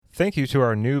Thank you to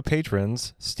our new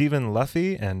patrons, Stephen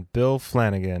Luffy and Bill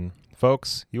Flanagan.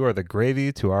 Folks, you are the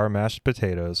gravy to our mashed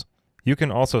potatoes. You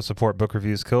can also support Book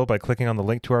Reviews Kill by clicking on the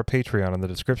link to our Patreon in the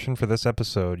description for this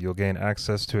episode. You'll gain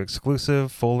access to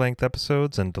exclusive, full-length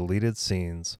episodes and deleted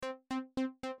scenes.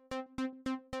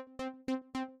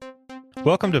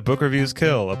 Welcome to Book Reviews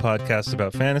Kill, a podcast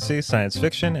about fantasy, science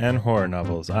fiction, and horror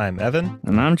novels. I'm Evan.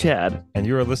 And I'm Chad. And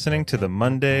you are listening to the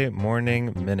Monday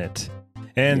Morning Minute.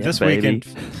 And Yeah, this baby. weekend...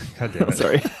 God damn it.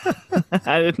 Sorry.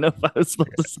 I didn't know if I was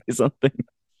supposed to say something.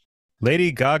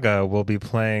 Lady Gaga will be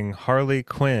playing Harley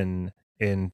Quinn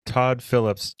in Todd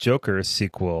Phillips' Joker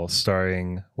sequel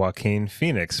starring Joaquin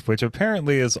Phoenix, which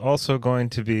apparently is also going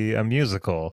to be a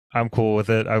musical. I'm cool with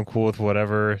it. I'm cool with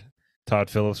whatever Todd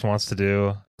Phillips wants to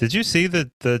do. Did you see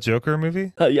the Joker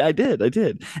movie? Yeah, I did.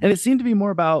 And it seemed to be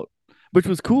more about, which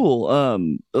was cool,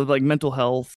 of like mental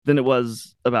health than it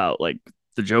was about like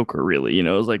the Joker, really. You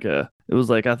know, it was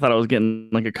like I thought I was getting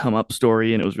like a come up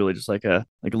story, and it was really just like a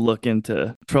look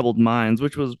into troubled minds,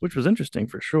 which was interesting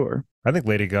for sure. I think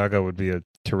Lady Gaga would be a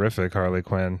terrific Harley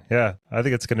Quinn. Yeah, I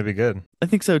think it's going to be good. I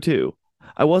think so too.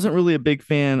 I wasn't really a big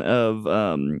fan of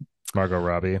Margot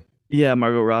Robbie. Yeah,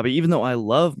 Margot Robbie, even though I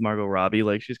love Margot Robbie,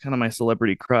 like she's kind of my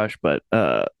celebrity crush, but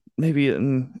maybe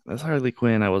as Harley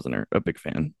Quinn, I wasn't a big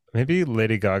fan. Maybe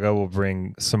Lady Gaga will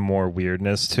bring some more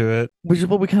weirdness to it. Which is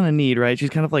what we kind of need, right? She's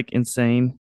kind of like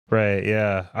insane. Right,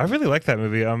 yeah. I really like that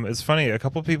movie. It's funny, a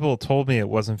couple people told me it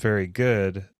wasn't very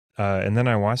good, and then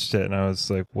I watched it and I was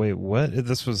like, wait, what?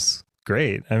 This was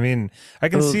great. I mean, I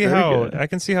can see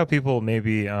how people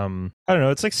maybe I don't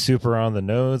know, it's like super on the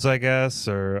nose, I guess,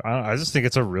 or I just think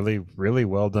it's a really, really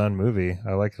well done movie.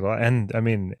 I like it a lot. And I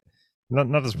mean,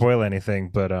 not to spoil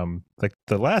anything, but like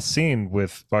the last scene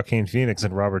with Joaquin Phoenix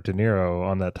and Robert De Niro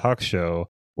on that talk show,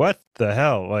 what the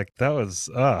hell? Like that was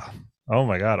oh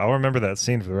my God, I'll remember that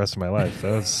scene for the rest of my life.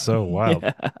 That was so wild.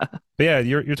 Yeah. But yeah,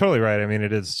 you're totally right. I mean,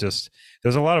 it is just,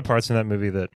 there's a lot of parts in that movie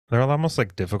that they're almost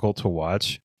like difficult to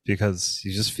watch because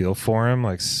you just feel for him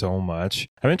like so much.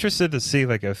 I'm interested to see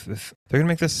like if they're gonna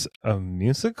make this a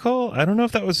musical. I don't know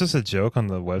if that was just a joke on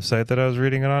the website that I was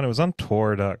reading it on. It was on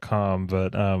tor.com,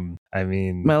 but I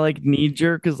mean, My like knee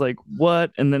jerk is like,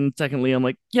 what? And then secondly, I'm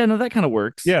like, yeah, no, that kind of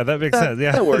works. yeah, that makes sense.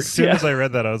 Yeah, that works. As soon Yeah. as I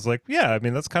read that, I was like, yeah, I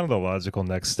mean, that's kind of the logical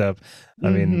next step. I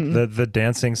mean, the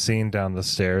dancing scene down the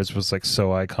stairs was like so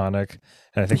iconic,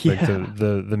 and I think like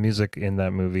the music in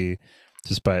that movie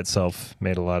just by itself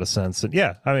made a lot of sense. And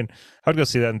yeah, I mean, I'd go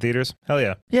see that in theaters. Hell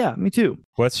yeah. Yeah, me too.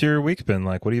 What's your week been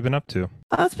like? What have you been up to?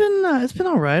 It's been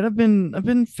all right. I've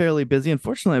been fairly busy.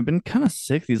 Unfortunately, I've been kind of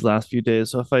sick these last few days.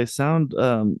 So if I sound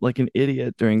like an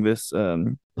idiot during this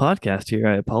podcast here,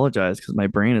 I apologize because my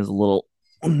brain is a little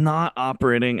not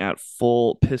operating at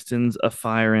full pistons a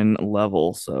firing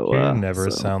level. So You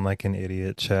never sound like an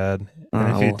idiot, Chad.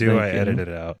 And if you well, do, I thank you. edit it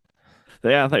out.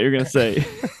 Yeah, I thought you were gonna say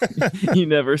you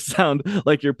never sound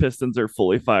like your pistons are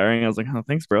fully firing. I was like, oh,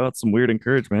 thanks, bro. That's some weird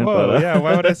encouragement. Whoa, but, yeah.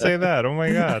 Why would I say that? Oh my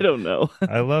I God. don't know.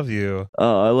 I love you.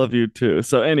 Oh, I love you too.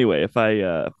 So anyway, if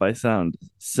I sound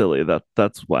silly,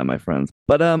 that's why, my friends.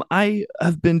 But I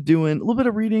have been doing a little bit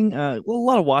of reading, a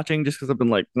lot of watching, just because I've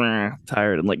been like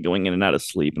tired and like going in and out of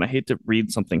sleep, and I hate to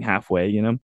read something halfway. You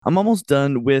know, I'm almost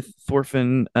done with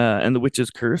Thorfinn and the Witch's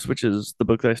Curse, which is the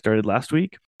book that I started last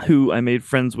week. Who I made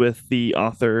friends with the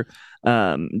author,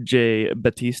 Jay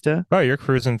Batista. Oh, you're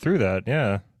cruising through that.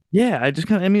 Yeah. Yeah,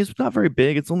 I mean, it's not very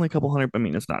big. It's only a couple hundred. I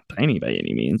mean, it's not tiny by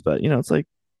any means, but you know, it's like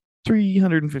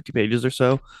 350 pages or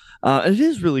so. It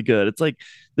is really good. It's like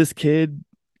this kid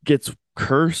gets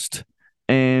cursed,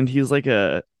 and he's like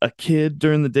a kid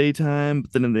during the daytime,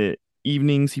 but then in the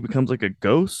evenings he becomes like a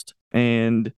ghost.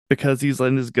 And because he's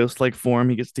in his ghost-like form,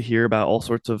 he gets to hear about all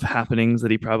sorts of happenings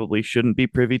that he probably shouldn't be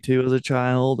privy to as a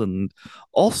child, and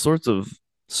all sorts of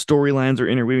storylines are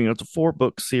interweaving. It's a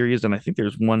 4-book series, and I think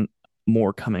there's one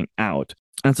more coming out.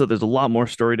 And so there's a lot more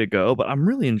story to go, but I'm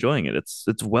really enjoying it.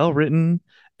 It's well written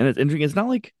and it's interesting. It's not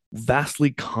like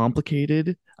vastly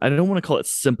complicated. I don't want to call it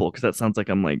simple because that sounds like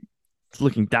I'm like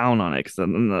looking down on it, because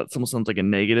that almost sounds like a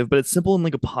negative, but it's simple in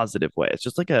like a positive way. It's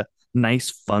just like a nice,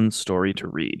 fun story to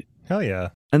read. Hell yeah.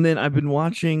 And then I've been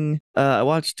watching, I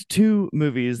watched 2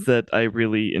 movies that I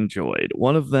really enjoyed.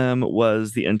 One of them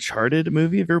was the Uncharted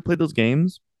movie. Have you ever played those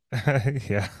games?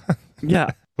 Yeah. Yeah.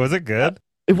 Was it good?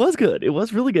 It was good. It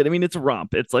was really good. I mean, it's a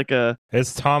romp. It's like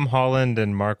It's Tom Holland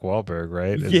and Mark Wahlberg,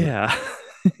 right? Yeah.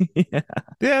 Yeah.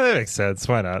 Yeah, that makes sense.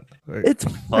 Why not? It's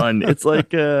fun. It's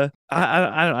like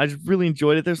I just really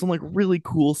enjoyed it. There's some like really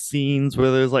cool scenes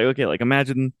where there's like, okay, like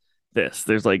imagine this.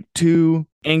 There's like 2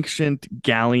 ancient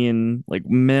galleon, like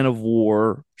men of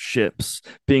war ships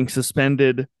being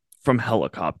suspended from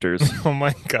helicopters, Oh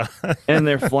my god. and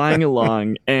they're flying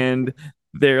along, and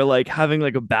they're like having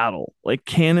like a battle, like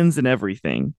cannons and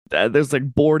everything. There's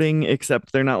like boarding,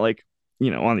 except they're not like,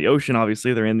 on the ocean.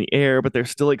 Obviously, they're in the air, but they're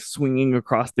still like swinging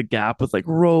across the gap with like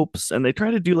ropes, and they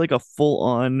try to do like a full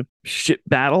on ship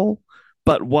battle,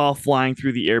 but while flying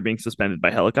through the air, being suspended by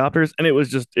helicopters, and it was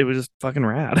just fucking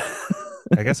rad.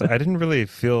 I guess I didn't really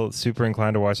feel super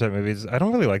inclined to watch that movie. I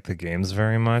don't really like the games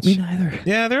very Me much. neither.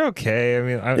 Yeah, they're okay. I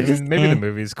mean, They're just maybe the eh.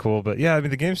 movie's cool, but yeah, I mean,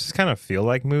 the games just kind of feel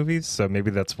like movies, so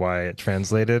maybe that's why it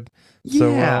translated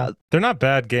so Yeah, well. They're not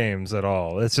bad games at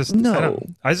all. It's just no,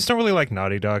 I just don't really like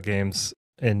Naughty Dog games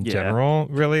in yeah, general.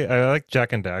 Really, I like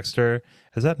Jack and Daxter.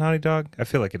 Is that Naughty Dog? I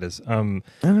feel like it is. I don't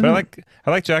But know.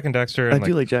 I like Jack and Dexter I and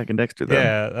do like like Jack and Dexter though.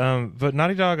 yeah, but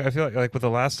Naughty Dog, I feel like with The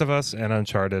Last of Us and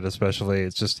Uncharted especially,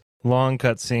 it's just long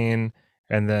cutscene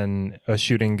and then a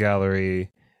shooting gallery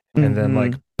and then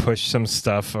like Mm-hmm. push some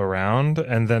stuff around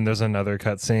and then there's another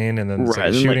cutscene and then it's like Right, a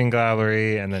and like shooting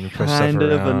gallery and then you push stuff kind of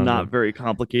a around. not very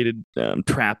complicated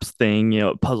traps thing,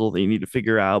 puzzle that you need to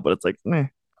figure out, but it's like,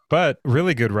 But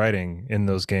really good writing in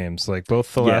those games, like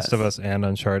both The Last of yes, Us and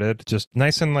Uncharted. Just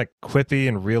nice and like quippy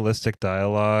and realistic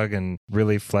dialogue and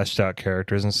really fleshed out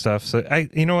characters and stuff. So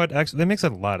you know what? Actually, that makes a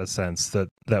lot of sense. That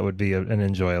would be an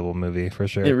enjoyable movie for it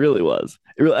sure. really was.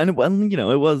 It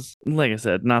was like I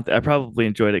said, not. I probably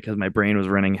enjoyed it because my brain was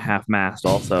running half mast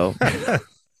also.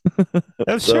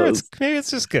 I'm So sure maybe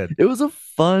it's just good. it was a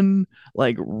fun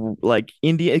like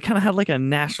India. It kind of had like a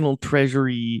national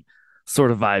treasury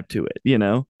sort of vibe to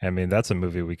it. I mean, that's a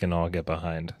movie we can all get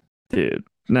behind. Dude,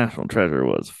 National Treasure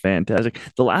was fantastic.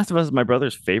 The Last of Us is my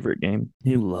brother's favorite game.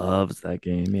 He loves that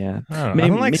game. Yeah, I don't know. I don't mainly,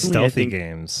 like mainly I stealthy think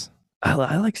games.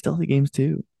 I like stealthy games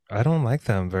too. I don't like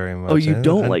them very Oh, much. you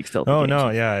don't like stealthy Oh games? no,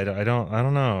 yeah, I don't. I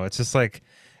don't know. It's just like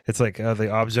the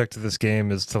object of this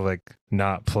game is to like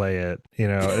not play it.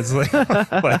 It's like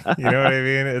like you know what I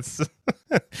mean. It's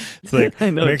like I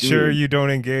know make what you sure mean. you don't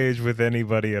engage with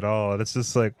anybody at all. And it's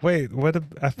just like wait, what?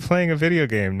 I'm playing a video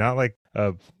game, not like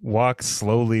a walk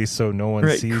slowly so no one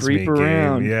Right, sees creep me game.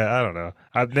 around. Yeah, I don't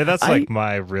know. That's I like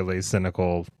my really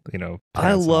cynical, I pants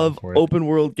on love for it. open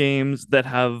world games that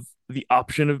have the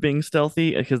option of being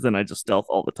stealthy because then I just stealth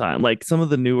all the time. Like some of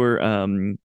the newer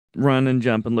run and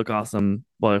jump and look awesome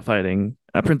while fighting.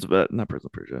 Not Prince of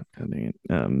Persia. God dang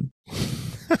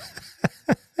it.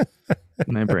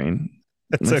 My brain.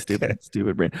 It's My okay.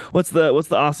 stupid brain. What's the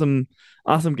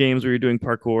awesome games where you're doing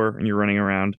parkour and you're running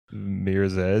around?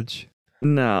 Mirror's Edge.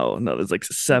 No, no, there's like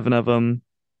seven of them.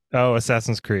 Oh,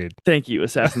 Assassin's Creed. Thank you,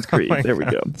 Assassin's Oh Creed. my There we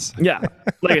god. go. Yeah,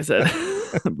 like I said,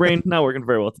 brain not working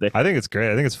very well today. I think it's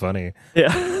great. I think it's funny.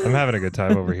 Yeah. I'm having a good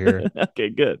time over here. Okay,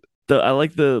 good. I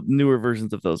like the newer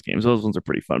versions of those games. Those ones are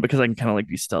pretty fun because I can kind of like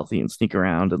be stealthy and sneak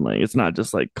around and like it's not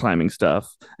just like climbing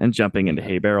stuff and jumping into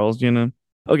hay barrels.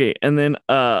 Okay, and then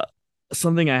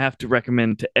something I have to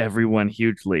recommend to everyone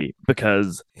hugely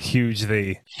because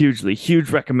Hugely. huge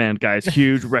recommend, guys,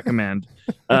 huge recommend.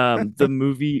 The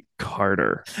movie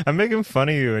Carter. I'm making fun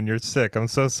of you and you're sick. I'm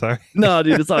so sorry. No,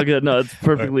 dude, it's all good. No, it's Wait,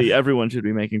 perfectly. Everyone should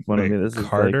be making fun of wait, me. This is like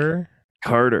Carter?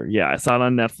 Carter. Yeah, I saw it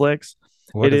on Netflix.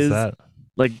 What It is is that?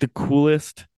 like the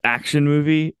coolest action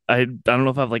movie I don't know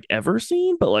if I've like ever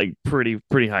seen, but like pretty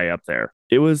high up there.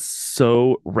 It was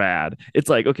so rad. It's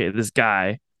like, okay, this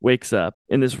guy wakes up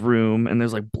in this room and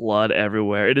there's like blood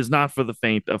everywhere. It is not for the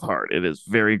faint of heart. It is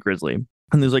very grisly.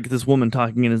 And there's like this woman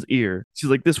talking in his ear. She's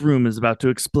like, this room is about to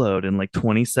explode in like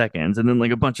 20 seconds. And then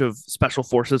like a bunch of special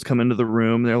forces come into the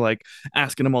room. They're like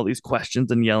asking him all these questions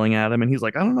and yelling at him. And he's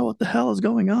like, I don't know what the hell is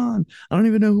going on. I don't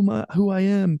even know who I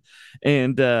am.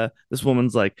 And this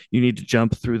woman's like, you need to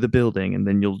jump through the building. And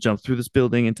then you'll jump through this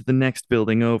building into the next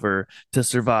building over to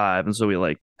survive. And so he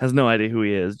like has no idea who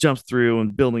he is, jumps through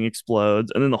and the building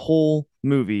explodes. And then the whole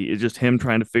movie is just him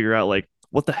trying to figure out like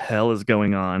what the hell is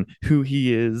going on, who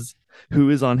he is, who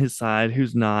is on his side,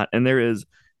 who's not. And there is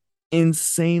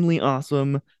insanely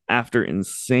awesome after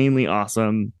insanely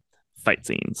awesome fight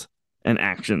scenes and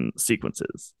action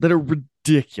sequences that are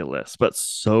ridiculous, but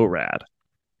so rad.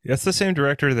 That's the same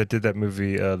director that did that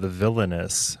movie, The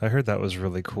Villainous. I heard that was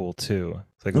really cool too.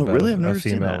 It's like Oh, about really? I've a never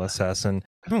seen female that. assassin.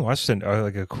 I haven't watched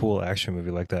like a cool action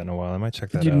movie like that in a while. I might check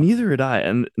that Dude, out. neither had I.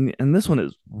 And this one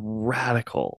is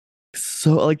radical.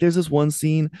 So like there's this one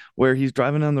scene where he's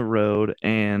driving down the road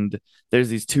and there's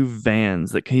these two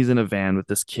vans that he's in a van with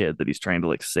this kid that he's trying to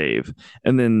like save.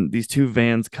 And then these two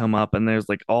vans come up and there's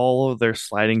like all of their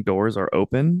sliding doors are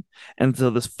open. And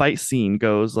so this fight scene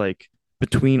goes like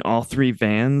between all three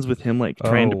vans with him like Oh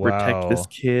trying to protect this wow.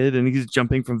 kid and he's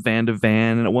jumping from van to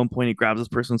van and at one point he grabs this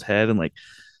person's head and like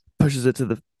pushes it to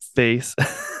the face.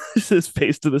 his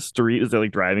face to the street as they're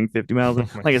like driving 50 miles. Oh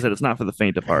my Like I God. said, it's not for the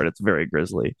faint of heart. It's very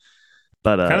grisly,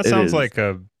 but Kind of it sounds is. like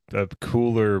a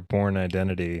cooler Born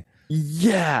Identity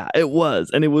Yeah, it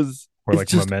was, and it was. or It's like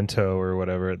just Memento or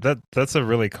whatever. That's a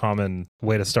really common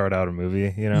way to start out a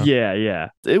movie, you know? yeah, yeah.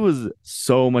 It was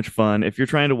so much fun. If you're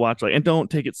trying to watch like and don't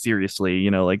take it seriously,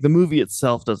 like the movie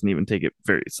itself doesn't even take it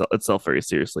itself very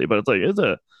seriously, but it's like it's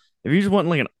a if you just want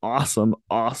like an awesome,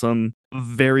 awesome,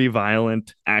 very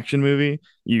violent action movie,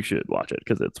 you should watch it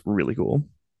because it's really cool.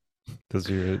 Does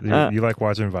Uh, you like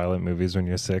watching violent movies when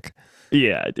you're sick?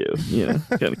 yeah, I do.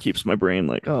 Kind of keeps my brain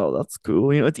like, oh, that's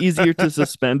cool. It's easier to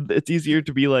suspend. It's easier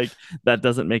to be like, that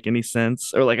doesn't make any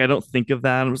sense, or like I don't think of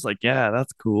that. I'm just like, yeah,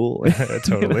 that's cool. You know?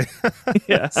 Totally.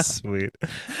 Yeah. Sweet.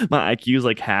 My IQ is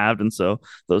like halved, and so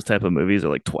those type of movies are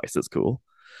like twice as cool.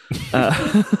 Uh,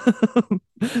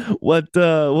 what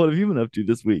have you been up to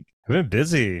this week? I've been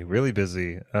busy, really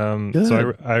busy. So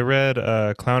Good. I read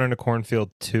Clown in a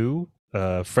Cornfield 2,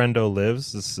 Friendo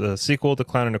Lives. This sequel to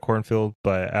Clown in a Cornfield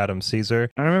by Adam Caesar.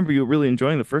 I remember you really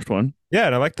enjoying the first one. Yeah,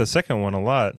 and I liked the second one a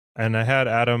lot. And I had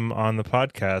Adam on the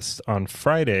podcast on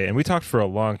Friday, and we talked for a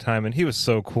long time, and he was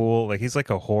so cool. Like, he's like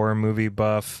a horror movie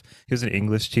buff. He was an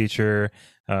English teacher.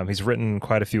 He's written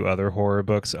quite a few other horror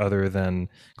books other than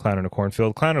Clown in a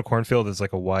Cornfield. Clown in a Cornfield is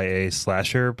like a YA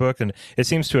slasher book, and it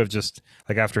seems to have just,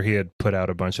 like, after he had put out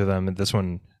a bunch of them, and this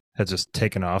one had just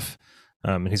taken off.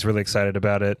 And he's really excited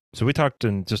about it. So we talked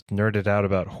and just nerded out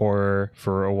about horror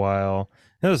for a while.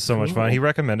 It was so much fun. Cool. He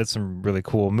recommended some really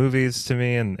cool movies to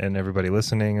me and everybody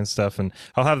listening and stuff. And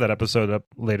I'll have that episode up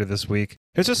later this week.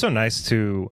 It's just so nice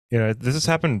to, this has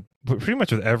happened pretty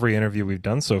much with every interview we've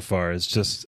done so far. It's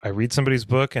just, I read somebody's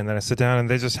book and then I sit down and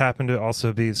they just happen to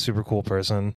also be a super cool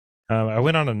person. I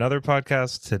went on another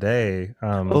podcast today.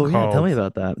 Oh yeah, tell me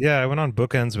about that. Yeah, I went on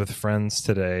Bookends with Friends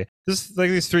today. Just like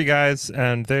these three guys,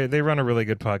 and they run a really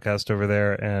good podcast over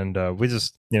there. And we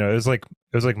just, it was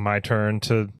like my turn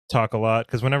to talk a lot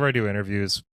because whenever I do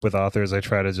interviews with authors, I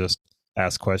try to just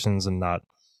ask questions and not,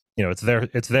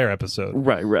 it's their episode.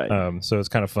 Right, right. So it's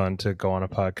kind of fun to go on a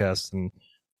podcast and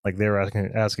like they were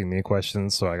asking me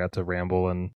questions, so I got to ramble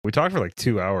and we talked for like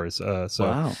 2 hours. So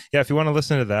Wow. yeah, if you want to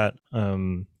listen to that,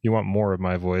 you want more of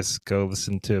my voice, go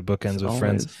listen to Bookends with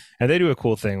Friends. And they do a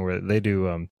cool thing where they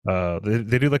do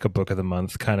they do like a book of the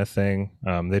month kind of thing.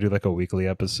 They do like a weekly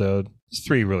episode. It's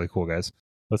three really cool guys.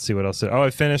 Let's see what else.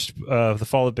 I finished The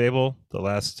Fall of Babel, the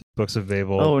last Books of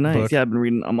Babel. Oh, nice. Book. Yeah, I've been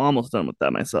reading. I'm almost done with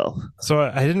that myself. So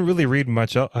I didn't really read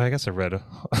much else. I guess I read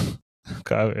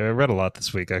I read a lot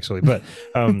this week actually, but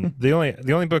the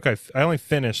only book I only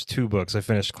finished 2 books. I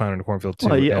finished Clown in a Cornfield 2.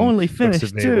 Well, you only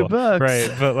finished 2 books, right?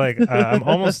 But like I'm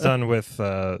almost done with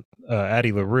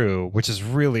Addie LaRue, which is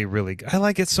really really good. I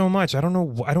like it so much. I don't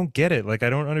know. I don't get it. Like I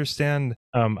don't understand.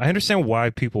 I understand why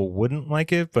people wouldn't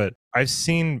like it, but I've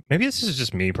seen, maybe this is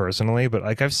just me personally, but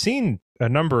like I've seen a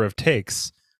number of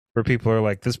takes where people are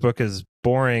like, this book is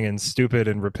boring and stupid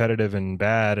and repetitive and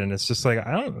bad, and it's just like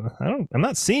I'm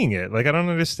not seeing it. Like I don't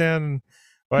understand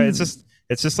why. It's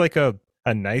just like a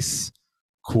nice,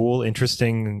 cool,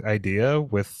 interesting idea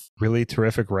with really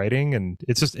terrific writing, and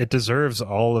it deserves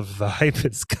all of the hype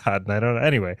it's got. And I don't know.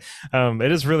 Anyway,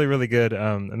 it is really really good.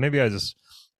 And maybe I just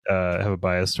have a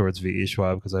bias towards V.E.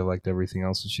 Schwab because I liked everything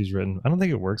else that she's written. I don't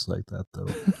think it works like that though.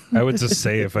 I would just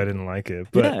say if I didn't like it.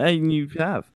 But yeah, and you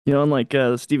have. Unlike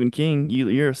Stephen King,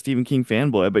 you're a Stephen King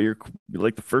fanboy, but you're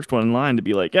like the first one in line to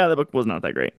be like, yeah, the book was not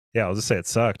that great. Yeah, I'll just say it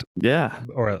sucked. Yeah.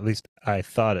 Or at least I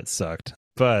thought it sucked.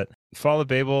 But Fall of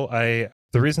Babel, the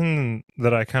reason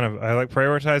that I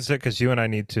prioritized it because you and I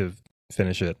need to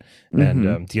finish it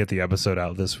and to get the episode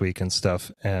out this week and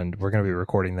stuff, and we're going to be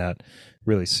recording that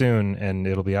really soon and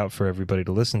it'll be out for everybody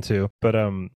to listen to. But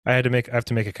I have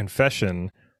to make a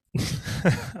confession.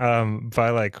 By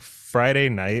like Friday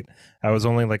night I was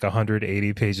only like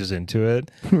 180 pages into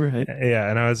it. Right. Yeah,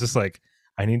 and I was just like,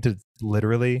 I need to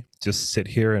literally just sit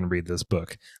here and read this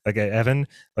book. Like Evan,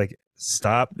 like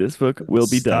stop. This book will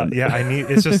be done. Yeah,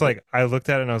 it's just like I looked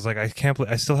at it and I was like, I can't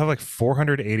believe I still have like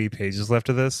 480 pages left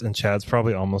of this, and Chad's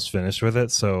probably almost finished with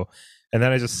it. So, and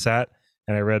then I just sat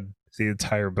and I read the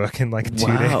entire book in like 2 days.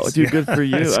 Wow, dude, good for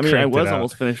you. I mean, I was out.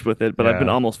 almost finished with it, but I've been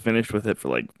almost finished with it for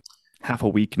like half a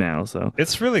week now. So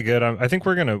it's really good. I think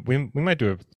we might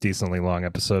do a decently long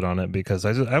episode on it because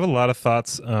I have a lot of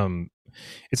thoughts.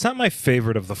 It's not my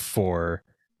favorite of the 4,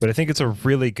 but I think it's a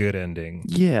really good ending.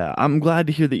 Yeah, I'm glad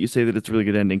to hear that you say that it's a really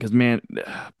good ending because man,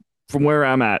 from where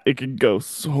I'm at, it could go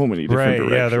so many different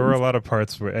Right. Yeah, there were a directions. lot of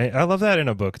parts where I love that in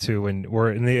a book too, when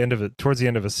we're in the end of it, towards the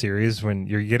end of a series, when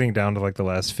you're getting down to like the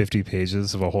last 50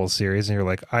 pages of a whole series and you're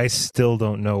like, I still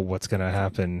don't know what's going to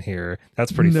happen here.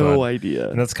 That's pretty No fun. And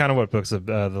idea. that's kind of what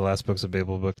the last Books of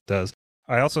Babel book does.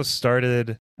 I also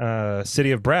started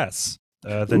City of Brass.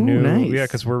 The Ooh, new, yeah, nice.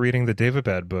 because we're reading the David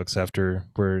Bad books after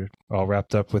we're all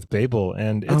wrapped up with Babel,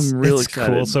 and I'm real it's cool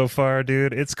excited. so far,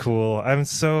 dude. It's cool. I'm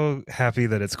so happy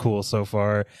that it's cool so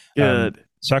far. Good.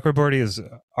 Chakraborty is,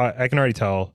 I can already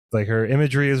tell, like her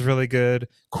imagery is really good.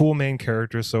 Cool main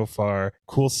character so far.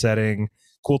 Cool setting.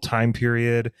 Cool time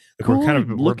period. Like Cool we're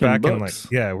looking back in like, books.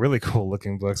 yeah, really cool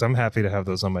looking books. I'm happy to have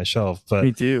those on my shelf, but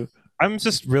Me too. I'm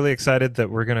just really excited that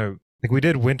we're gonna, like, we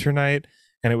did Winter Night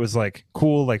and it was like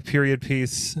cool, like period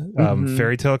piece, Hmm.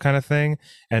 fairy tale kind of thing,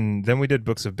 and then we did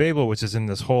Books of Babel, which is in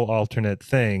this whole alternate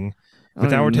thing. I But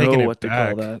don't now we're even know taking it what to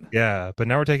call back. that. Yeah, but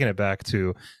now we're taking it back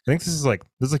to, I think this is like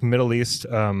Middle East,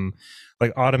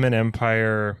 like Ottoman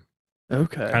Empire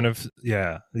Okay. kind of.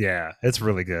 Yeah, yeah, it's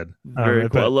really good. Very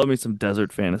cool. I But love me some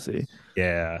desert fantasy.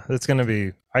 yeah, it's gonna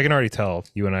be. I can already tell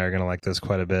you and I are gonna like this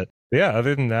quite a bit. But yeah,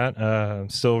 other than that, I'm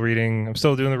still reading. I'm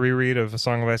still doing the reread of A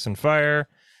Song of Ice and Fire,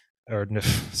 or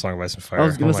Song of Ice and I was Fire.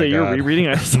 Oh gonna my say you're god, rereading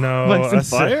I Saw no, Ice and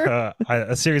Fire.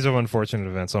 a series of unfortunate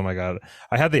events. Oh my god,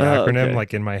 I had the Oh, acronym okay.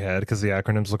 like in my head because the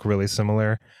acronyms look really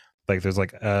similar. Like there's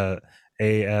like Oh,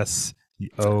 ASOUE,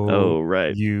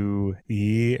 right.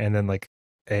 and then like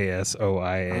I was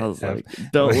ASOIF.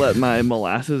 like, don't let my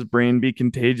molasses brain be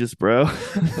contagious, bro.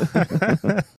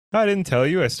 I didn't tell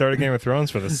you. I started Game of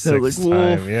Thrones for the I was like, sixth time.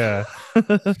 wolf. Yeah.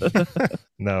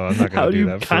 No, I'm not gonna How do do you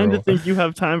that for kind of real. think you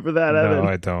have time for that, No, Evan?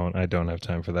 I don't. I don't have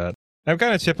time for that. I'm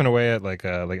kind of chipping away at like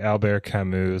Albert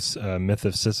Camus' Myth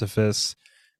of Sisyphus,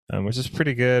 which is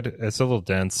pretty good. It's a little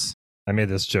dense. I made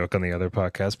this joke on the other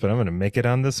podcast, but I'm going to make it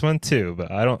on this one too.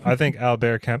 But I don't. I think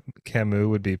Camus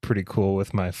would be pretty cool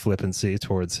with my flippancy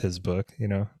towards his book. You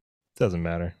know, doesn't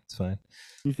matter. It's fine.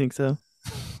 You think so?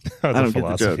 That was I a don't get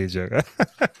the joke. philosophy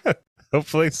joke.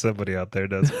 Hopefully, somebody out there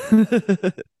does.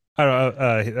 I don't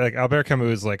know. Like Albert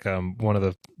Camus is like one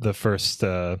of the first.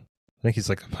 I think he's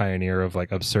like a pioneer of like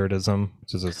absurdism,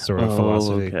 which is a sort of Oh,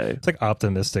 philosophy. okay. It's like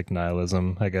optimistic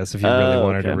nihilism, I guess, if you really Oh,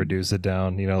 wanted to okay. reduce it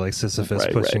down. You know, like Sisyphus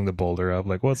Right, right. pushing the boulder up.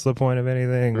 Like, what's the point of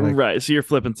anything? Like, Right. So your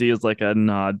flippancy is like a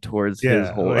nod towards his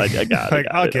yeah, whole. like, I got it. I like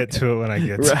got I'll it. get Okay. to it when I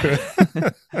get Right. to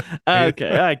it.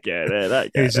 Okay. I get it. I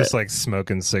He's get it. just like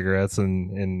smoking cigarettes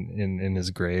and in his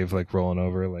grave, like rolling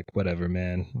over, like whatever,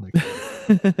 man. Like,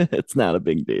 It's not a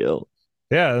big deal.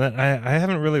 yeah, and then I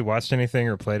haven't really watched anything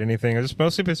or played anything. I just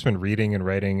mostly just been reading and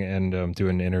writing and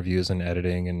doing interviews and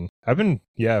editing, and I've been,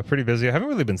 yeah, pretty busy. I haven't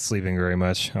really been sleeping very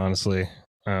much, honestly.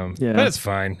 But Yeah. it's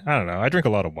fine. I don't know. I drink a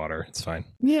lot of water. It's fine.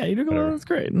 Yeah, you do go. Whatever. That's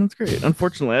great. That's great.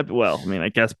 Unfortunately, well, I mean, I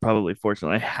guess probably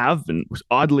fortunately, I have been,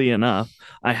 oddly enough,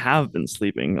 I have been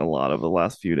sleeping a lot over the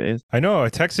last few days. I know. I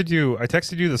texted you. I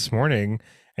texted you this morning,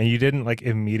 and you didn't like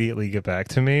immediately get back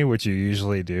to me, which you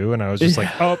usually do. And I was just like,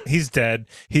 Yeah. "Oh, he's dead.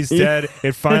 He's Yeah. dead.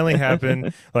 It finally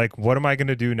happened. Like, what am I going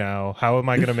to do now? How am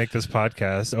I going to make this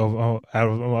podcast? I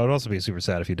would also be super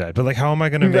sad if you died. But like, how am I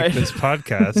going to make Right. this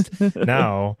podcast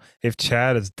now if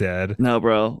Chad is dead? No,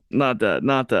 bro, not that.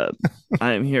 Not that.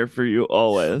 I am here for you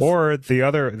always. Or the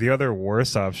other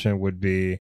worst option would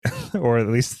be, or at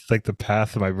least like the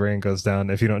path my brain goes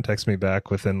down. If you don't text me back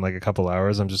within like a couple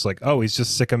hours, I'm just like, oh, he's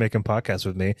just sick of making podcasts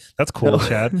with me. That's cool, No.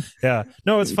 Chad. Yeah,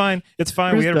 no, it's fine. It's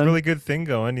fine. We Chris had a done. really good thing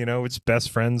going. You know, it's best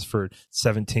friends for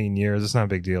 17 years. It's not a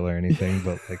big deal or anything,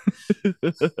 but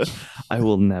like, I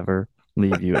will never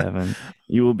leave you, Evan.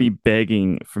 You will be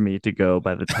begging for me to go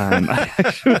by the time I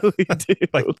actually do.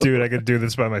 like, dude, I could do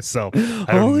this by myself. I don't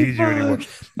Holy need you anymore.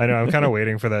 fuck. I know. I'm kind of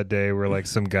waiting for that day where like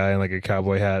some guy in like a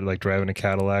cowboy hat, like driving a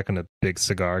Cadillac, and a big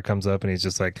cigar comes up, and he's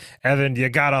just like, "Evan, you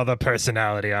got all the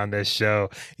personality on this show.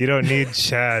 You don't need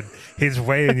Chad. He's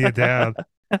weighing you down."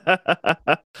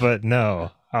 But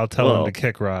no, I'll tell him to Well,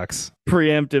 kick rocks.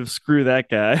 preemptive. Screw that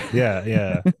guy. Yeah,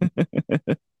 yeah.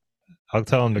 I'll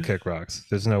tell him to kick rocks.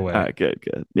 There's no way. All right, good,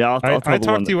 good. Yeah, I, I'll tell I the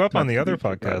one talked that you up on talks the to other me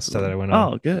for the rest podcast of that I them. went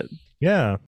on. Oh, good.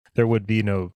 Yeah. There would be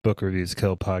no Book Reviews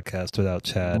Kill podcast without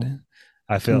Chad.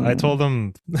 I Hmm. told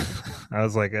him, I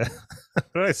was like, what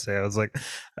did I say? I was like,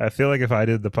 I feel like if I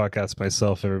did the podcast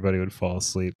myself, everybody would fall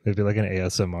asleep. It'd be like an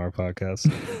ASMR podcast.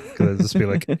 Because it'd just be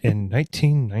like, in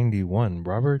 1991,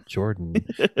 Robert Jordan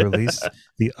released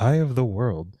The Eye of the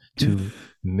World to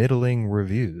middling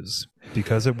reviews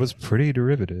because it was pretty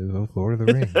derivative of Lord of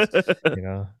the Rings. You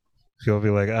know, you'll be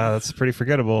like, that's pretty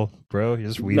forgettable, bro. You're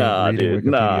just Nah, reading dude.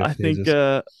 Nah, Wikipedia I think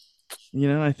pages.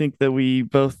 I think that we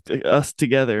both us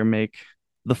together make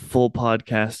the full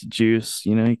podcast juice.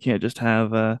 You know, you can't just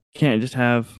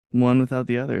have one without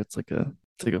the other. It's like a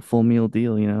full meal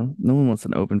deal, you know. No one wants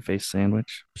an open faced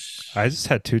sandwich. I just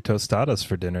had two tostadas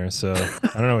for dinner, so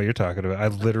I don't know what you're talking about. I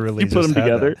literally You put just them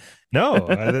had that. together. No,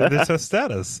 they're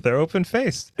tostadas. They're open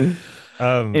faced.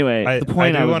 Anyway, I the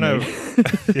point I do was want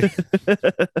to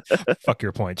making. fuck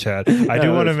your point, Chad. I do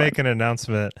No, want to it's fine. make an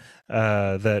announcement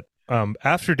that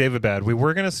after David Bad, we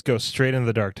were gonna go straight into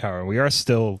the Dark Tower, and we are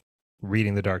still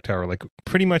reading the Dark Tower like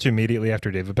pretty much immediately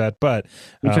after David Bad, but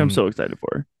Which I'm um, so excited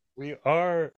for.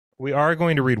 we are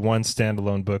going to read one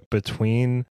standalone book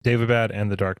between David Bad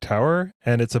and the Dark Tower,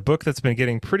 and it's a book that's been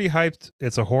getting pretty hyped.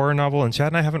 It's a horror novel, and Chad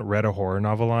and I haven't read a horror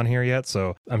novel on here yet,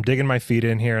 so I'm digging my feet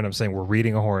in here, and I'm saying we're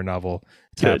reading a horror novel.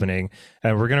 It's Good. happening,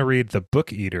 and we're going to read The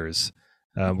Book Eaters,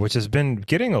 which has been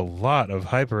getting a lot of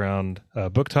hype around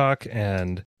Book Talk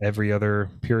and every other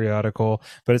periodical.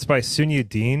 But it's by Sunya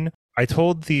Dean. I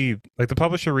told the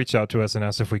publisher reached out to us and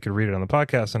asked if we could read it on the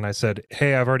podcast, and I said,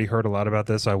 "Hey, I've already heard a lot about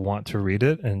this. I want to read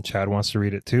it, and Chad wants to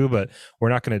read it too, but we're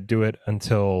not going to do it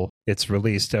until it's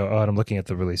released." Oh, and I'm looking at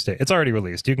the release date. It's already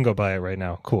released. You can go buy it right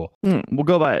now. Cool. We'll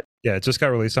go by it. Yeah, it just got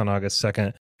released on August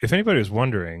 2nd. If anybody was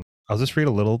wondering, I'll just read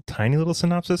a tiny little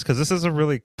synopsis because this is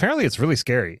apparently it's really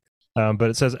scary. But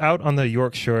it says, out on the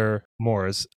Yorkshire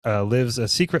moors lives a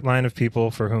secret line of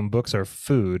people for whom books are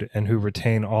food and who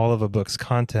retain all of a book's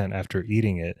content after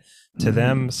eating it. To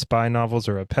them, spy novels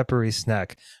are a peppery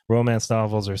snack. Romance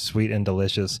novels are sweet and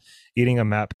delicious. Eating a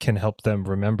map can help them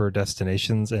remember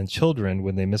destinations, and children,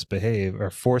 when they misbehave,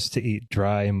 are forced to eat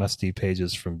dry, musty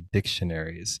pages from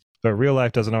dictionaries. But real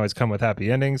life doesn't always come with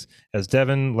happy endings, as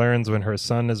Devon learns when her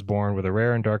son is born with a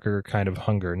rare and darker kind of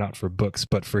hunger, not for books,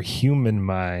 but for human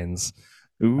minds.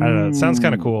 Ooh. I don't know. It sounds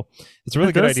kind of cool. It's a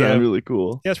really good idea. Sound really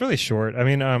cool. Yeah, it's really short. I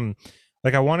mean,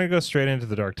 like I want to go straight into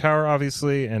the Dark Tower,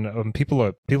 obviously, and people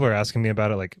are asking me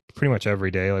about it like pretty much every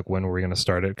day. Like, when are we going to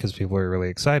start it? Because people are really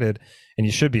excited, and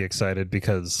you should be excited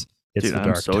because it's the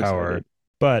Dark Tower. Excited.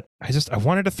 But I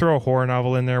wanted to throw a horror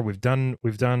novel in there. We've done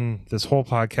this whole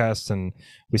podcast, and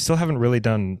we still haven't really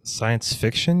done science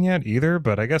fiction yet either.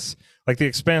 But I guess like The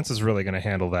Expanse is really going to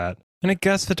handle that. And I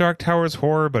guess the Dark Tower is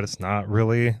horror, but it's not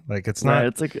really. Like, it's not.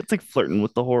 It's like flirting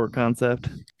with the horror concept.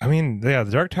 I mean, yeah,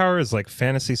 the Dark Tower is like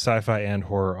fantasy, sci-fi, and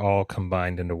horror all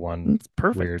combined into one. It's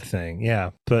perfect. Weird thing.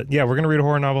 Yeah, but yeah, we're gonna read a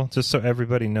horror novel just so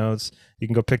everybody knows. You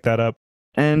can go pick that up.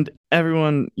 And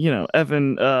everyone, you know,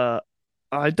 Evan.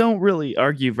 I don't really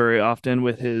argue very often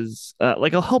with his.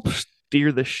 I'll help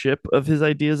steer the ship of his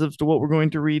ideas as to what we're going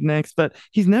to read next, but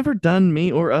he's never done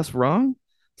me or us wrong.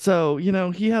 So, you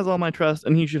know, he has all my trust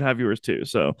and he should have yours too.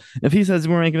 So if he says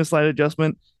we're making a slight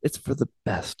adjustment, it's for the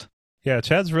best. Yeah,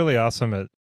 Chad's really awesome at,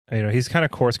 you know, he's kind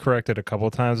of course corrected a couple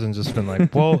of times and just been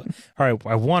like, well, all right,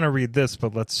 I want to read this,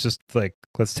 but let's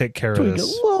take care of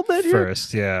this a little bit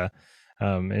first. Yeah.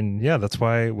 And yeah, that's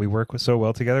why we work so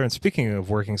well together. And speaking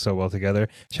of working so well together,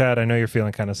 Chad, I know you're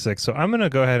feeling kind of sick, so I'm going to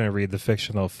go ahead and read the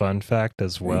fictional fun fact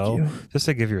as well, just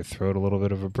to give your throat a little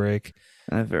bit of a break.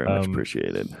 I very much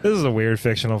appreciate it. This is a weird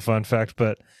fictional fun fact,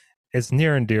 but it's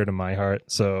near and dear to my heart.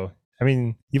 So, I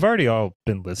mean, you've already all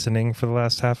been listening for the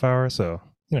last half hour, so,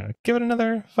 you know, give it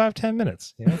another 5-10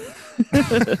 minutes. You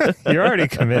know? You're already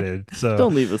committed, so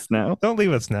don't leave us now.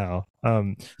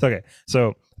 Okay,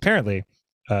 so apparently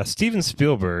Steven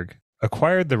Spielberg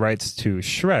acquired the rights to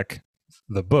Shrek,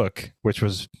 the book, which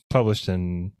was published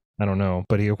in, I don't know,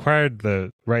 but he acquired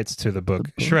the rights to the book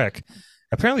Shrek.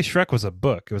 Apparently Shrek was a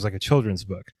book. It was like a children's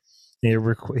book. He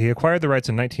acquired the rights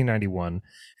in 1991, and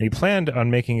he planned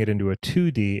on making it into a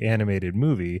 2D animated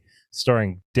movie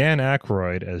starring Dan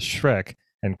Aykroyd as Shrek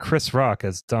and Chris Rock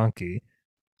as Donkey.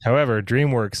 However,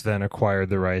 DreamWorks then acquired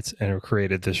the rights and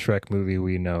created the Shrek movie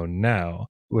we know now,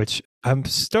 which I'm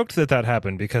stoked that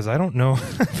happened because I don't know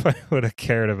if I would have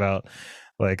cared about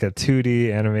like a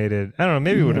 2D animated. I don't know.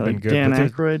 Maybe it would have been good. Dan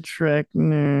Aykroyd Shrek.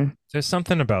 Nah. There's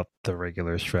something about the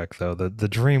regular Shrek though. The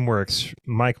DreamWorks,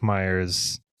 Mike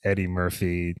Myers, Eddie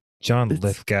Murphy, John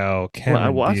Lithgow, Cameron I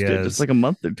watched Diaz. it just like a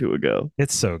month or two ago.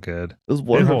 It's so good. It was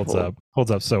wonderful. It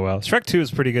holds up so well. Shrek 2 is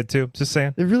pretty good too. Just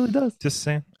saying. It really does. Just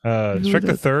saying. Shrek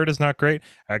the Third is not great.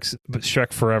 But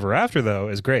Shrek Forever After though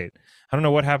is great. I don't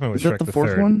know what happened with Shrek the fourth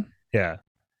Third. One? Yeah.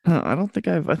 I don't think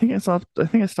I think I stopped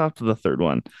at the third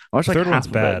one. I watched the like third one's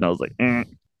bad, and I was like, eh.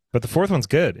 But the fourth one's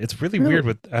good. It's really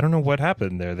weird I don't know what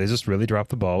happened there. They just really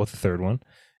dropped the ball with the third one,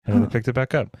 and then they picked it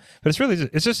back up. But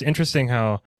it's just interesting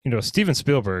how, you know, Steven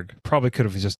Spielberg probably could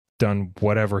have just done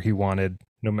whatever he wanted.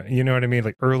 You know what I mean?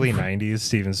 Like early 90s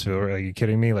Steven Spielberg. Are you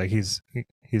kidding me? Like he's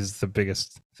the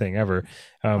biggest thing ever.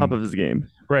 Top of his game.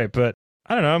 Right, but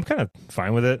I don't know. I'm kind of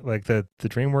fine with it. Like the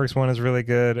DreamWorks one is really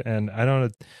good, and I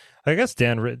don't. I guess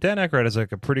Dan Aykroyd has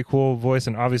like a pretty cool voice,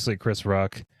 and obviously Chris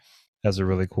Rock has a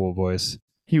really cool voice.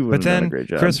 He would But have done a then great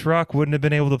job. Chris Rock wouldn't have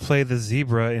been able to play the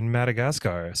zebra in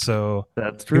Madagascar, so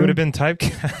That's he would true. have been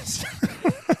typecast.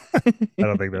 I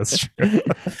don't think that's true.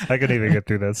 I couldn't even get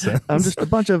through that sentence. I'm just a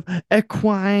bunch of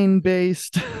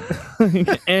equine-based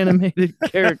animated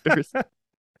characters.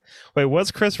 Wait,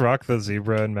 was Chris Rock the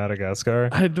zebra in Madagascar?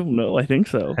 I don't know. I think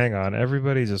so. Hang on,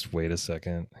 everybody, just wait a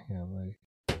second. Yeah,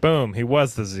 like, boom, he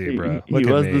was the zebra. He Look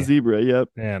at was me, the zebra. Yep.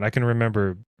 man. I can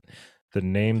remember the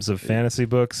names of fantasy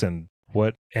books and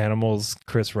what animals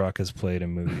Chris Rock has played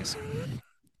in movies.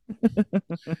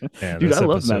 Man, Dude, this I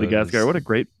love episode Madagascar. is-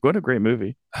 What a great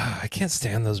movie. I can't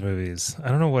stand those movies. I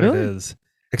don't know what Really? it is.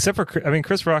 Except for, I mean,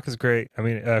 Chris Rock is great. I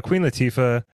mean, Queen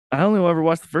Latifah, I only ever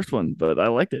watched the first one, but I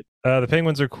liked it. the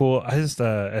Penguins are cool. I just,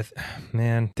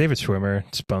 man, David Schwimmer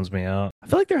just bums me out. I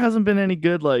feel like there hasn't been any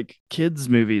good like kids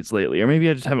movies lately, or maybe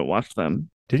I just haven't watched them.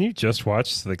 Didn't you just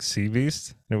watch like Sea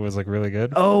Beast? It was like really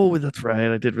good. Oh, that's right.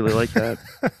 I did really like that.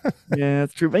 Yeah,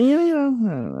 that's true. But yeah, I don't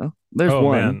know. There's Oh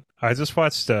one. man, I just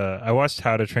watched. I watched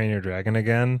How to Train Your Dragon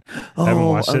again. Oh, I haven't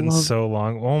watched I it in love. so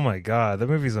long. Oh my god, that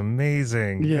movie's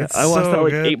amazing. Yeah, It's I watched so that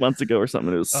like good. 8 months ago or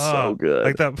something. It was so Oh, good.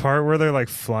 like that part where they're like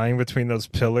flying between those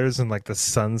pillars and like the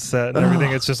sunset and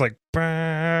everything. Oh. It's just like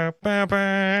bah, bah,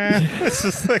 bah. It's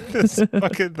just like this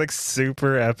fucking like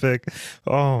super epic.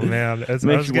 Oh man, I Makes was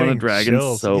you want a getting dragon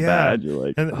chills. so Yeah. bad. You're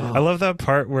like, And oh, I love that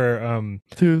part where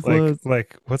toothless.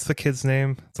 like what's the kid's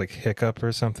name? It's like Hiccup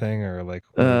or something, or like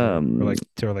whatever.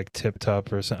 Or like Tip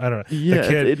Top or something. I don't know. Yeah, The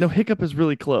kid, no, Hiccup is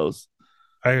really close.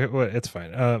 it's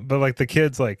fine. But like the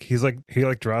kid's like he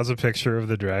like draws a picture of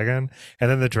the dragon, and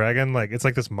then the dragon like it's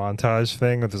like this montage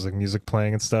thing with there's like music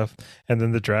playing and stuff, and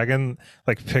then the dragon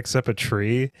like picks up a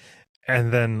tree.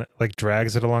 And then like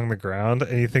drags it along the ground,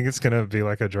 and you think it's gonna be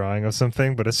like a drawing of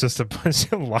something, but it's just a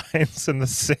bunch of lines in the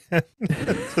sand.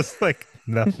 It's just like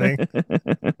nothing.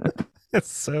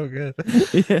 It's so good.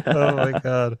 Yeah. Oh my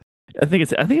god. I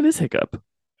think it is Hiccup.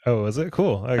 Oh, is it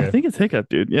cool? Okay. I think it's Hiccup,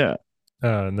 dude. Yeah.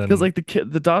 And then Because like the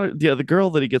kid, the daughter, yeah, the girl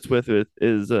that he gets with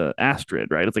is Astrid,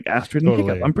 right? It's like Astrid and Totally.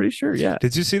 Hiccup. I'm pretty sure. Yeah.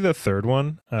 did you see the third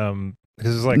one?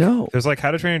 Because No. there's like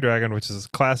How to Train Your Dragon, which is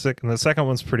classic, and the second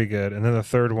one's pretty good, and then the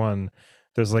third one,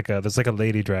 there's like a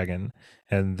lady dragon,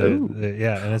 and Ooh.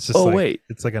 yeah, and it's just Oh like wait.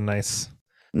 it's like a nice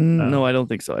No, I don't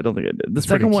think so. I don't think I did. The it's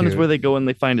pretty second one is cute. where they go and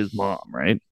they find his mom,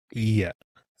 right? yeah.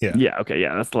 Yeah. Yeah. Okay.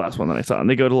 Yeah, that's the last one that I saw. And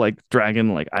they go to like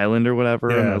Dragon like Island or whatever,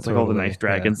 and Yeah, it's like all the totally. nice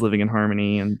dragons living in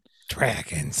harmony and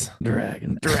Dragons.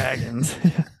 dragons.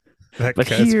 That But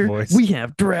guy's here voice. we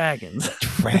have dragons.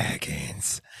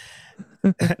 Dragons.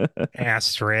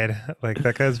 Astrid. Like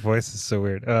that guy's voice is so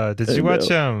weird. Did I you watch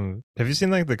know. have you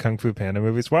seen like the Kung Fu Panda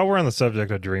movies? While we're on the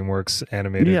subject of DreamWorks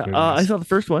animated Yeah, I movies. saw the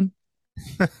first one.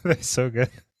 They're so good.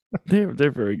 They're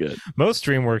very good. Most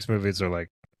DreamWorks movies are like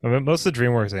I mean, most of the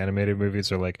DreamWorks animated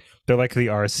movies are like they're like the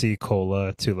RC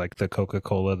Cola to like the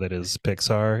Coca-Cola that is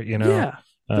Pixar, you know? Yeah,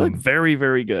 they're like very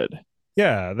very good.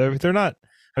 Yeah, they're not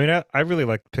I mean, I really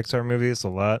like Pixar movies a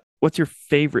lot. What's your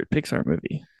favorite Pixar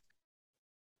movie?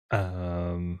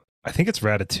 I think it's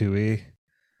Ratatouille.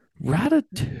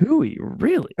 Ratatouille,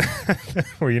 really?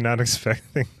 Were you not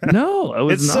expecting that? No, I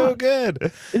was It's not. so good.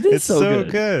 It is It's so, so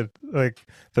good. good. Like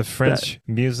the French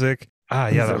music. Ah,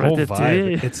 yeah, the whole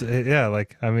Ratatouille. vibe. Yeah,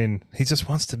 like I mean, he just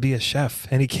wants to be a chef,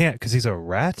 and he can't because he's a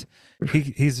rat.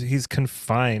 He's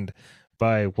confined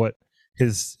by what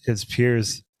his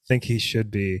peers think he should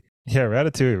be. Yeah,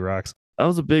 Ratatouille rocks. I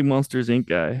was a big Monsters Inc.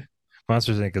 guy.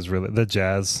 Monsters Inc. is really the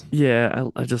jazz. Yeah,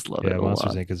 I just love it Yeah, a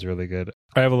Monsters lot. Inc. is really good.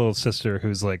 I have a little sister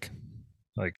who's like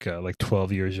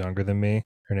 12 years younger than me.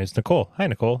 Her name's Nicole. Hi,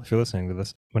 Nicole, if you're listening to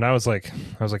this. When I was like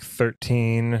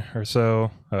 13 or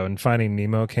so, when Finding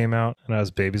Nemo came out, and I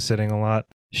was babysitting a lot,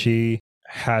 she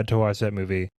had to watch that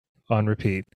movie on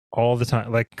repeat all the time,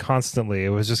 like constantly. It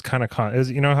was just kind of it was,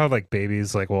 you know how like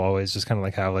babies like will always just kind of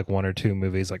like have like one or two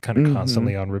movies like kind of Mhm.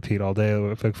 constantly on repeat all day.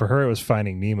 Like for her, it was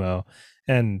Finding Nemo,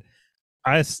 and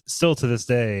still to this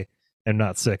day am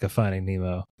not sick of Finding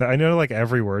Nemo. I know like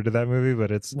every word to that movie,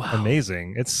 but it's Wow.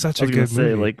 amazing. It's such I a was gonna good say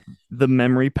movie. like the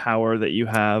memory power that you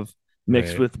have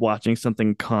mixed Right. with watching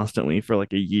something constantly for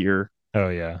like a year. Oh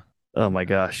yeah, Oh my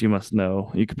gosh, you must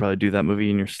know. You could probably do that movie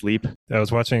in your sleep. I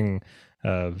was watching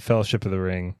Fellowship of the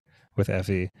Ring with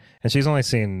Effie, and she's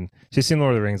seen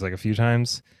Lord of the Rings like a few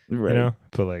times, Right. you know,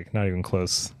 but like not even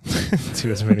close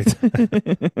to as many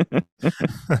times.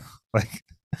 Like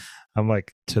I'm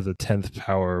like to the 10th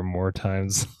power more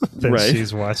times than Right.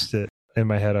 she's watched it. In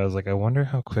my head, I was like, I wonder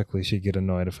how quickly she'd get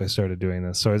annoyed if I started doing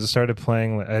this. So I just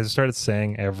started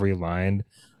saying every line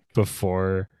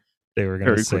before they were going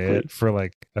to Very say quickly. it for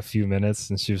like a few minutes,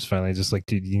 and she was finally just like,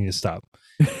 dude, you need to stop.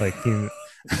 Like,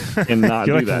 And not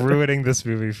you're do like that. ruining this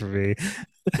movie for me.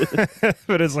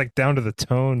 But it's like down to the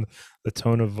tone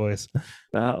of voice.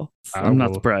 Wow. I I'm not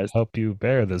will surprised. help you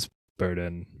bear this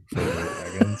burden for the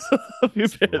dragons. You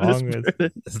bear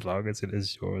this As long as it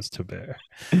is yours to bear.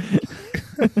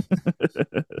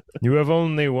 burden. You have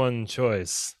only one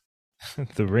choice.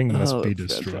 The ring must be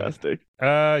that's destroyed. fantastic.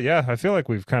 Yeah, I feel like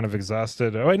we've kind of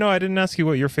exhausted. Oh wait, no, I didn't ask you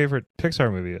what your favorite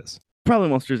Pixar movie is. Probably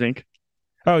Monsters Inc.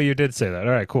 Oh, you did say that.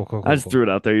 All right, cool. I just threw it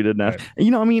out there. You didn't ask. Right. You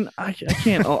know, I mean, I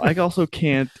can't. I also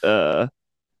can't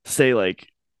say like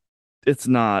it's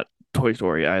not Toy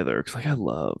Story either, because like I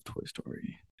love Toy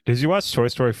Story. Did you watch Toy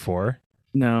Story 4?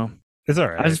 No, It's all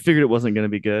right. I just figured it wasn't going to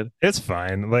be good. It's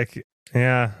fine. Like,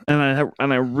 yeah, And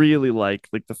I really like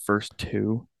the first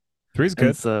two, 3's good.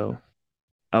 and so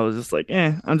I was just like,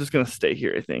 I'm just gonna stay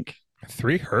here. I think.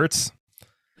 3 hurts.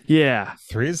 Yeah,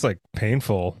 3 is like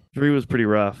painful. 3 was pretty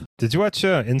rough. Did you watch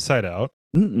Inside Out?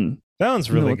 Mm-mm. That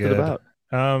one's really What's it good. about?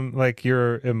 Like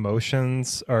your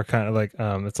emotions are kind of like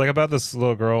it's like about this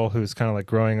little girl who's kind of like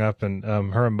growing up, and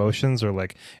her emotions are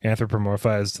like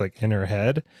anthropomorphized like in her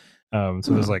head. So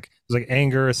there's like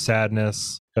anger,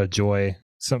 sadness, joy,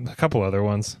 a couple other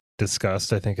ones.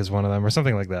 Disgust, I think, is one of them, or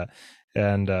something like that.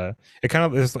 And it kind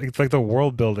of is like the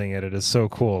world building in it is so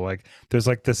cool. Like there's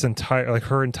like this entire, like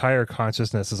her entire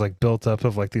consciousness is like built up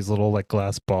of like these little like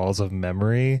glass balls of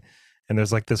memory, and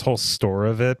there's like this whole store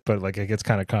of it, but like it gets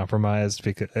kind of compromised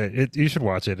because you should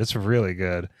watch it. It's really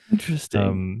good.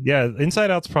 Interesting. Yeah,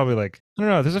 Inside Out's probably like, I don't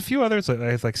know. There's a few others that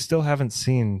I like still haven't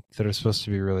seen that are supposed to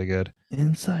be really good.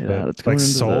 Inside But, Out. It's like going into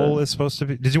Soul the... is supposed to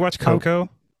be. Did you watch Coco?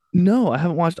 No, I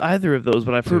haven't watched either of those,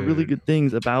 but I've heard really Dude. good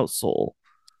things about Soul.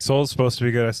 Soul's supposed to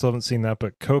be good. I still haven't seen that,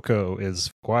 but Coco is,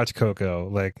 watch Coco.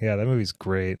 Like, yeah, that movie's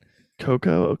great.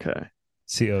 Coco, okay.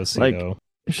 Coco. Like,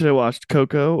 should I watch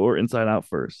Coco or Inside Out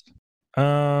first?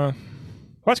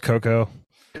 Watch Coco.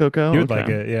 Coco, You would okay. like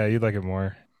it. Yeah, you'd like it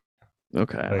more.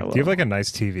 Okay. Like, do you have like a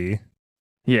nice TV?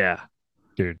 Yeah,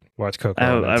 Dude, watch Coco. I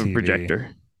have a TV.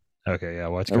 projector. Okay, yeah,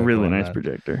 watch A Coco really on nice that.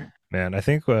 projector. Man, I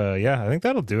think I think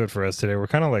that'll do it for us today. We're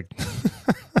kind of like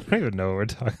I don't even know what we're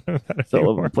talking about It's all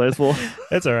over anymore. the place. Well,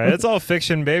 It's all right. It's all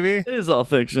fiction, baby. it is all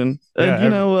fiction. Yeah, And you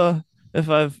know, if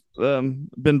I've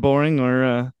been boring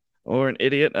or an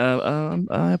idiot,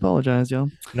 I apologize, y'all.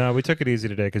 No, we took it easy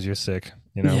today because you're sick.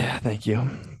 You know. Yeah, thank you.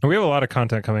 And we have a lot of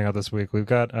content coming out this week. We've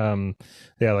got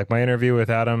like my interview with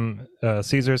Adam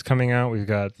Caesar's coming out. We've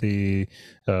got the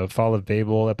Fall of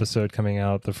Babel episode coming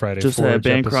out, the Friday Just Forge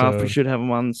Bancroft. episode. We should have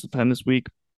him on sometime this week.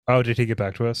 Oh, did he get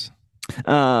back to us?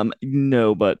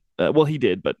 No, but well, he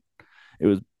did, but it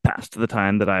was past the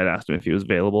time that I had asked him if he was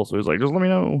available. So he was like, just let me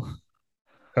know.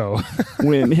 Oh,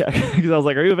 when, yeah, because I was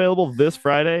like, are you available this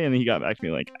Friday? And he got back to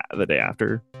me like the day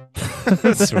after.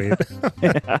 sweet.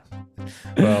 Yeah.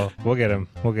 Well, we'll get him.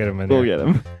 We'll get him in We'll there. get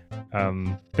him.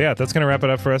 But yeah, that's going to wrap it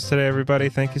up for us today, everybody.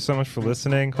 Thank you so much for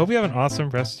listening. Hope you have an awesome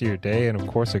rest of your day and, of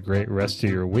course, a great rest of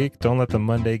your week. Don't let the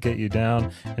Monday get you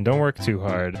down, and don't work too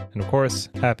hard. And, of course,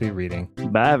 happy reading.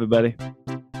 Bye, everybody.